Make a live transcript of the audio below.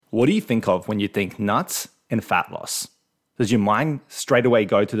What do you think of when you think nuts and fat loss? Does your mind straight away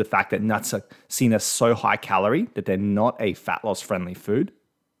go to the fact that nuts are seen as so high calorie that they're not a fat loss friendly food?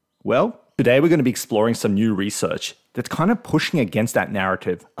 Well, today we're going to be exploring some new research that's kind of pushing against that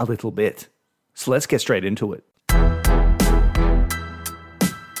narrative a little bit. So let's get straight into it.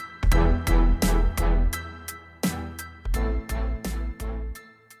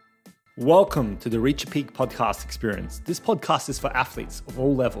 Welcome to the Reach Your Peak podcast experience. This podcast is for athletes of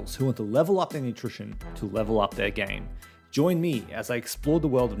all levels who want to level up their nutrition to level up their game. Join me as I explore the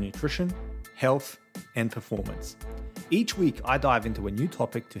world of nutrition, health, and performance. Each week, I dive into a new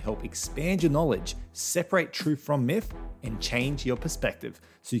topic to help expand your knowledge, separate truth from myth, and change your perspective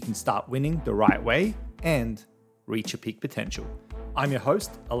so you can start winning the right way and reach your peak potential. I'm your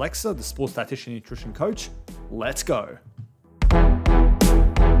host, Alexa, the sports dietitian and nutrition coach. Let's go.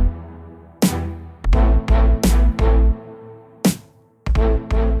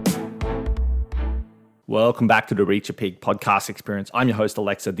 Welcome back to the Reach Your Peak podcast experience. I'm your host,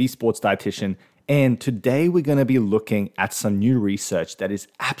 Alexa, the sports dietitian, and today we're going to be looking at some new research that is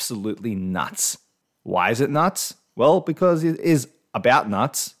absolutely nuts. Why is it nuts? Well, because it is about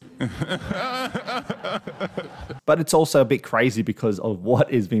nuts. But it's also a bit crazy because of what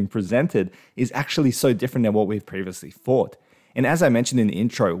is being presented is actually so different than what we've previously thought. And as I mentioned in the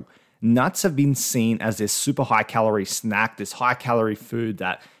intro, nuts have been seen as this super high calorie snack, this high calorie food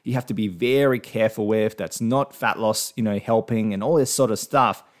that you have to be very careful with, that's not fat loss, helping and all this sort of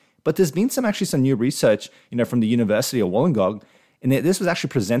stuff. But there's been some new research, from the University of Wollongong, and this was actually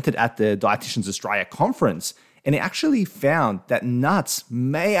presented at the Dietitians Australia conference. And it actually found that nuts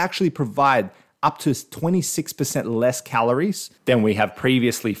may actually provide up to 26% less calories than we have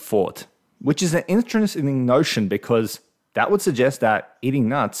previously thought, which is an interesting notion because that would suggest that eating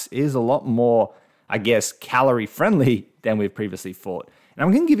nuts is a lot more, calorie friendly than we've previously thought. And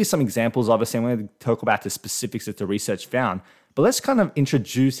I'm going to give you some examples, obviously. I'm going to talk about the specifics that the research found, but let's kind of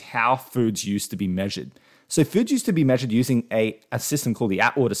introduce how foods used to be measured. So foods used to be measured using a system called the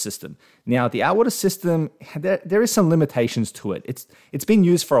Atwater system. Now, the Atwater system, there is some limitations to it. It's been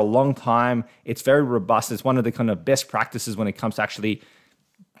used for a long time. It's very robust. It's one of the kind of best practices when it comes to actually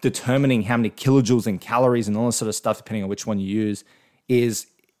determining how many kilojoules and calories and all this sort of stuff, depending on which one you use, is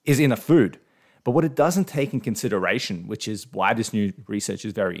in a food. But what it doesn't take in consideration, which is why this new research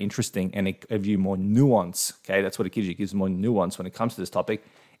is very interesting and it gives you more nuance, okay? That's what it gives you. It gives more nuance when it comes to this topic,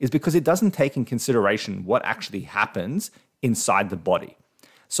 is because it doesn't take in consideration what actually happens inside the body.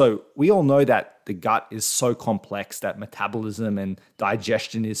 So we all know that the gut is so complex, that metabolism and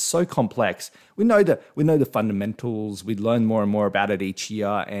digestion is so complex. We know the fundamentals. We learn more and more about it each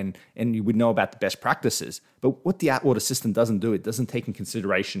year, and you would know about the best practices. But what the Atwater system doesn't do, it doesn't take in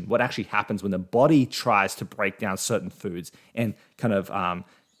consideration what actually happens when the body tries to break down certain foods and kind of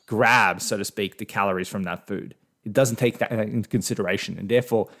grab, so to speak, the calories from that food. It doesn't take that into consideration, and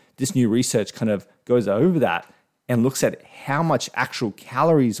therefore this new research kind of goes over that and looks at how much actual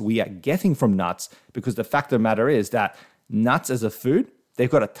calories we are getting from nuts, because the fact of the matter is that nuts as a food, they've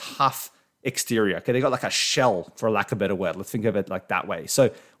got a tough exterior. Okay, they've got like a shell, for lack of a better word. Let's think of it like that way.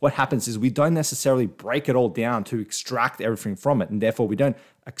 So what happens is we don't necessarily break it all down to extract everything from it, and therefore we don't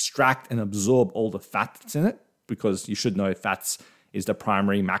extract and absorb all the fat that's in it, because you should know fats is the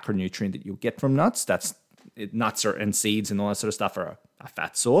primary macronutrient that you'll get from nuts. Nuts and seeds and all that sort of stuff are a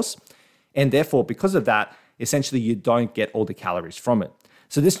fat source. And therefore, because of that, essentially you don't get all the calories from it.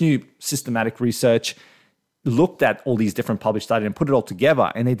 So this new systematic research looked at all these different published studies and put it all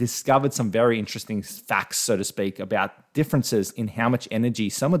together, and they discovered some very interesting facts, so to speak, about differences in how much energy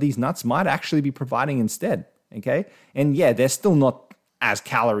some of these nuts might actually be providing instead, okay? And yeah, they're still not as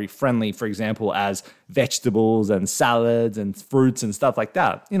calorie friendly, for example, as vegetables and salads and fruits and stuff like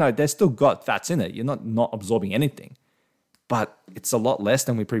that. They've still got fats in it. You're not absorbing anything. But it's a lot less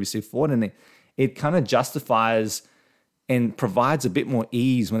than we previously thought, and it kind of justifies and provides a bit more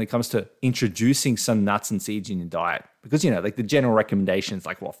ease when it comes to introducing some nuts and seeds in your diet. Because, like the general recommendations,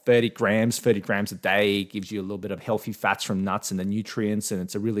 30 grams a day gives you a little bit of healthy fats from nuts and the nutrients, and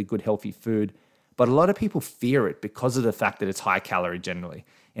it's a really good healthy food. But a lot of people fear it because of the fact that it's high calorie generally,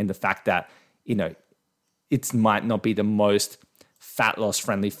 and the fact that, it might not be the most fat loss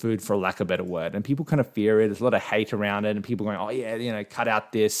friendly food, for lack of a better word. And people kind of fear it. There's a lot of hate around it, and people going, oh yeah, cut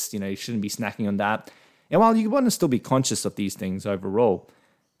out this, you shouldn't be snacking on that. And while you want to still be conscious of these things overall,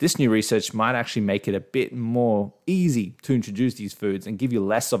 this new research might actually make it a bit more easy to introduce these foods and give you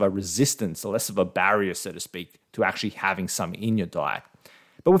less of a resistance or less of a barrier, so to speak, to actually having some in your diet.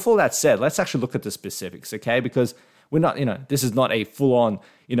 But with all that said, let's actually look at the specifics, okay? Because we're not, this is not a full-on,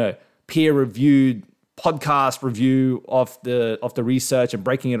 peer-reviewed podcast review of the research and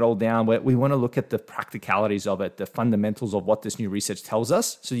breaking it all down. We want to look at the practicalities of it, the fundamentals of what this new research tells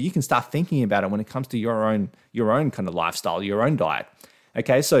us, so you can start thinking about it when it comes to your own kind of lifestyle, your own diet.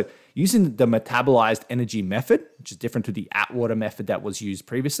 Okay, so using the metabolized energy method, which is different to the Atwater method that was used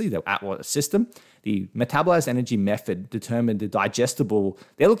previously, the Atwater system, the metabolized energy method determined the digestible.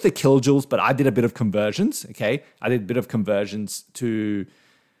 They looked at kilojoules, but I did a bit of conversions. Okay, I did a bit of conversions to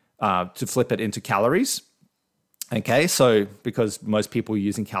flip it into calories. Okay, so because most people are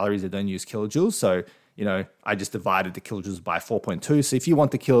using calories, they don't use kilojoules. So, I just divided the kilojoules by 4.2. So if you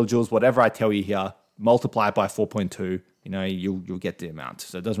want the kilojoules, whatever I tell you here, multiply it by 4.2, you'll get the amount.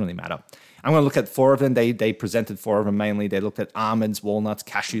 So it doesn't really matter. I'm going to look at 4 of them. They presented 4 of them mainly. They looked at almonds, walnuts,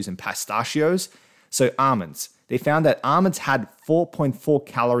 cashews, and pistachios. So almonds, they found that almonds had 4.4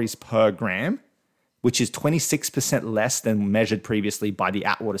 calories per gram, which is 26% less than measured previously by the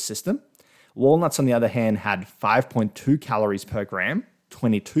Atwater system. Walnuts, on the other hand, had 5.2 calories per gram,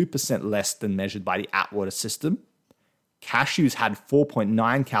 22% less than measured by the Atwater system. Cashews had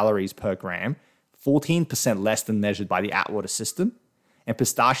 4.9 calories per gram, 14% less than measured by the Atwater system. And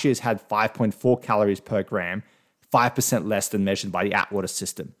pistachios had 5.4 calories per gram, 5% less than measured by the Atwater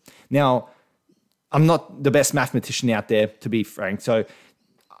system. Now, I'm not the best mathematician out there, to be frank, so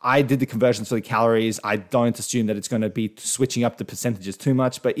I did the conversions for the calories. I don't assume that it's going to be switching up the percentages too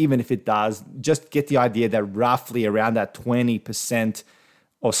much, but even if it does, just get the idea that roughly around that 20%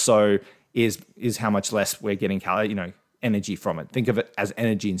 or so is how much less we're getting energy from it. Think of it as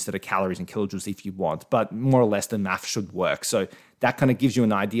energy instead of calories and kilojoules if you want, but more or less the math should work. So that kind of gives you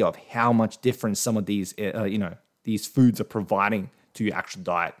an idea of how much difference some of these these foods are providing to your actual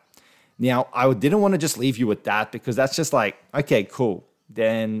diet. Now, I didn't want to just leave you with that, because that's just like, okay, cool.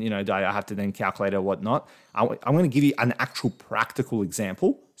 Then, do I have to then calculate or whatnot? I'm going to give you an actual practical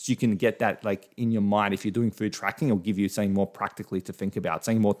example so you can get that like in your mind. If you're doing food tracking, it'll give you something more practically to think about,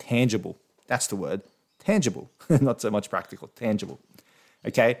 something more tangible. That's the word, tangible, not so much practical, tangible.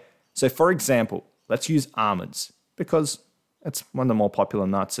 Okay, so for example, let's use almonds because it's one of the more popular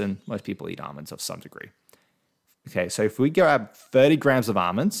nuts and most people eat almonds of some degree. Okay, so if we grab 30 grams of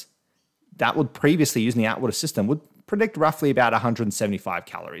almonds, that would previously, using the Atwater system, would predict roughly about 175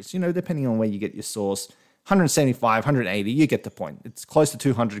 calories, depending on where you get your source. 175, 180, you get the point. It's close to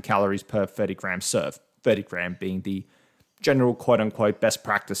 200 calories per 30 gram serve, 30 gram being the general quote-unquote best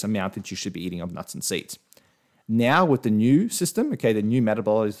practice amount that you should be eating of nuts and seeds. Now with the new system, okay, the new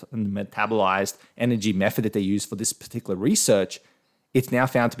metabolized energy method that they use for this particular research, it's now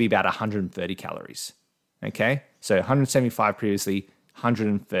found to be about 130 calories, okay? So 175 previously,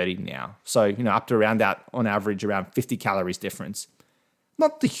 130 now. So, up to around that, on average, around 50 calories difference.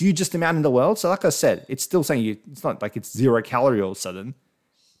 Not the hugest amount in the world. So like I said, it's still saying it's not like it's 0 calorie all of a sudden,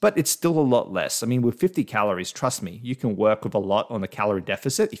 but it's still a lot less. I mean, with 50 calories, trust me, you can work with a lot on the calorie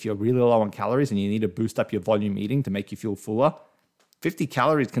deficit. If you're really low on calories and you need to boost up your volume eating to make you feel fuller, 50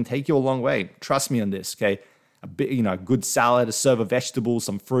 calories can take you a long way. Trust me on this, okay? A bit, a good salad, a serve of vegetables,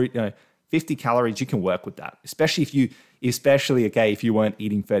 some fruit, 50 calories, you can work with that. Especially if you weren't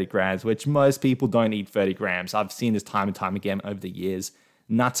eating 30 grams, which most people don't eat 30 grams. I've seen this time and time again over the years.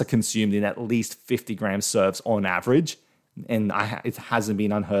 Nuts are consumed in at least 50 gram serves on average. And it hasn't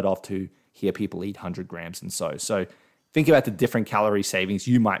been unheard of to hear people eat 100 grams and so. So think about the different calorie savings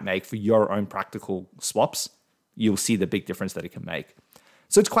you might make for your own practical swaps. You'll see the big difference that it can make.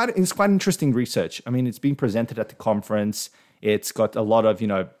 So it's quite interesting research. I mean, it's been presented at the conference. It's got a lot of,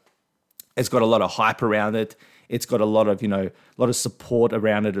 it's got a lot of hype around it. It's got a lot of support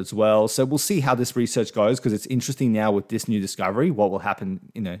around it as well. So we'll see how this research goes, because it's interesting now with this new discovery, what will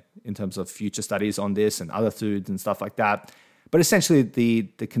happen, in terms of future studies on this and other foods and stuff like that. But essentially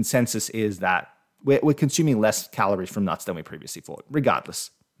the consensus is that we're consuming less calories from nuts than we previously thought,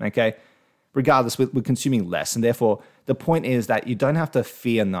 regardless, okay? Regardless, we're consuming less. And therefore, the point is that you don't have to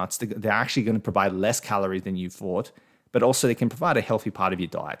fear nuts. They're actually going to provide less calories than you thought, but also they can provide a healthy part of your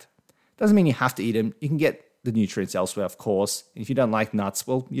diet. Doesn't mean you have to eat them. You can get the nutrients elsewhere, of course. If you don't like nuts,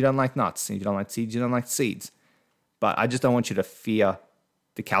 well, you don't like nuts. If you don't like seeds, you don't like seeds. But I just don't want you to fear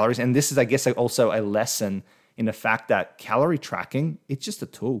the calories. And this is, I guess, also a lesson in the fact that calorie tracking, it's just a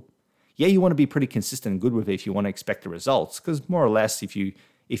tool. Yeah, you want to be pretty consistent and good with it if you want to expect the results, because more or less, if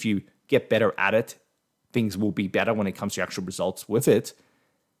you get better at it, things will be better when it comes to actual results with it.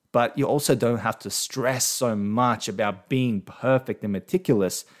 But you also don't have to stress so much about being perfect and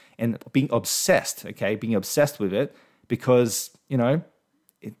meticulous and being obsessed, okay? Being obsessed with it, because,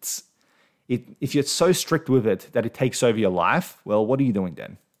 if you're so strict with it that it takes over your life, well, what are you doing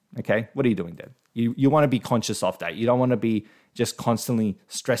then? Okay? What are you doing then? You want to be conscious of that. You don't want to be just constantly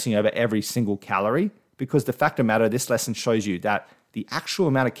stressing over every single calorie, because the fact of the matter, this lesson shows you that the actual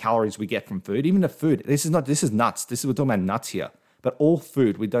amount of calories we get from food, even the food, this is nuts. We're talking about nuts here. But all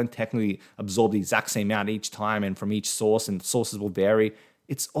food, we don't technically absorb the exact same amount each time and from each source, and sources will vary.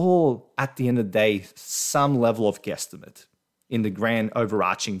 It's all, at the end of the day, some level of guesstimate in the grand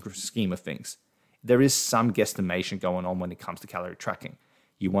overarching scheme of things. There is some guesstimation going on when it comes to calorie tracking.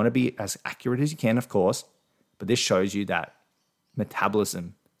 You want to be as accurate as you can, of course, but this shows you that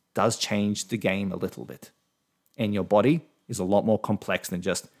metabolism does change the game a little bit. And your body is a lot more complex than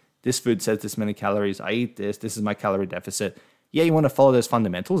just, this food says this many calories, I eat this is my calorie deficit. Yeah, you want to follow those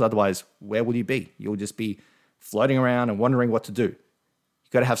fundamentals, otherwise, where will you be? You'll just be floating around and wondering what to do.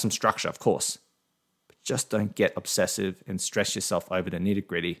 You've got to have some structure, of course, but just don't get obsessive and stress yourself over the nitty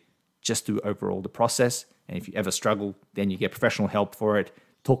gritty. Just do overall the process. And if you ever struggle, then you get professional help for it.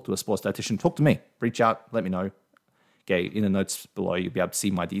 Talk to a sports dietitian, talk to me, reach out, let me know. Okay, in the notes below, you'll be able to see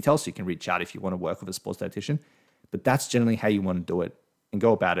my details, so you can reach out if you want to work with a sports dietitian. But that's generally how you want to do it, and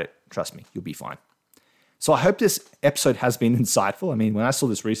go about it. Trust me, you'll be fine. So I hope this episode has been insightful. I mean, when I saw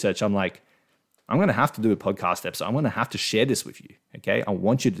this research, I'm like, I'm going to have to do a podcast episode. I'm going to have to share this with you, okay? I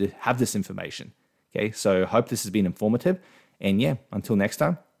want you to have this information, okay? So I hope this has been informative. And yeah, until next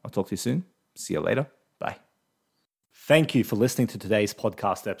time, I'll talk to you soon. See you later. Bye. Thank you for listening to today's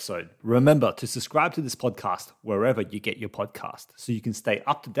podcast episode. Remember to subscribe to this podcast wherever you get your podcast so you can stay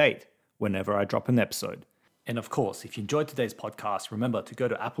up to date whenever I drop an episode. And of course, if you enjoyed today's podcast, remember to go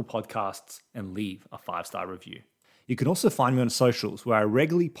to Apple Podcasts and leave a 5-star review. You can also find me on socials where I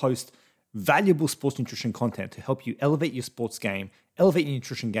regularly post valuable sports nutrition content to help you elevate your sports game, elevate your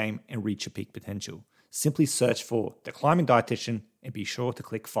nutrition game, and reach your peak potential. Simply search for The Climbing Dietitian and be sure to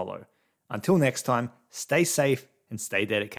click follow. Until next time, stay safe and stay dedicated.